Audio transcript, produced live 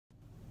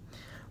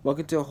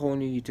Welcome to a whole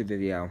new YouTube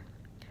video.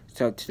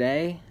 So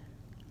today,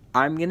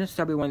 I'm gonna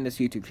start one this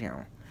YouTube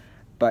channel,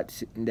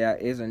 but there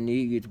is a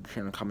new YouTube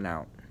channel coming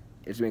out.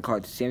 It's gonna be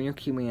called Samuel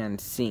Keyman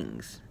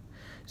Sings.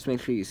 So make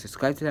sure you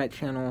subscribe to that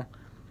channel,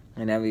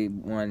 and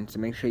everyone.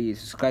 So make sure you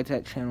subscribe to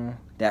that channel.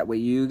 That way,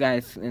 you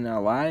guys, and a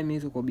lot of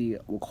music will be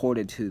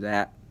recorded to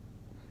that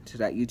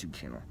YouTube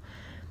channel.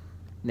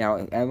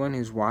 Now, everyone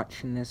who's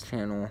watching this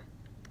channel,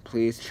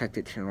 please check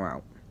the channel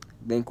out.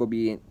 Link will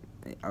be in.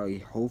 I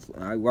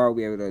will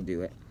be able to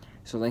do it.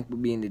 So link will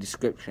be in the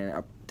description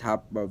up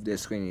top of the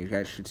screen. You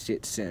guys should see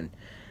it soon.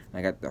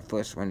 I got the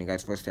first one. You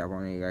guys first tap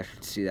on it. You guys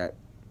should see that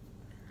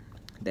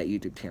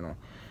YouTube channel.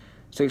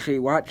 So make sure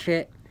you watch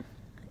it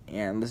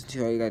and listen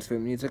to all you guys'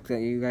 favorite music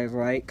that you guys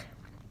like.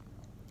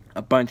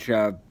 A bunch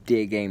of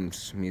day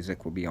games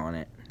music will be on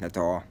it. That's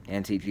all.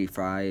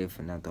 NCG5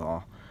 and that's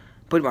all.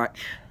 Pretty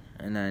much.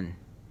 And then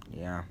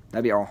yeah,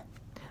 that'd be all.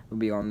 Will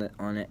be on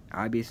it.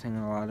 I'll be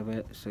singing a lot of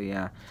it. So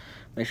yeah,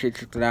 make sure you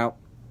check it out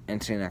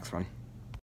and see you next one.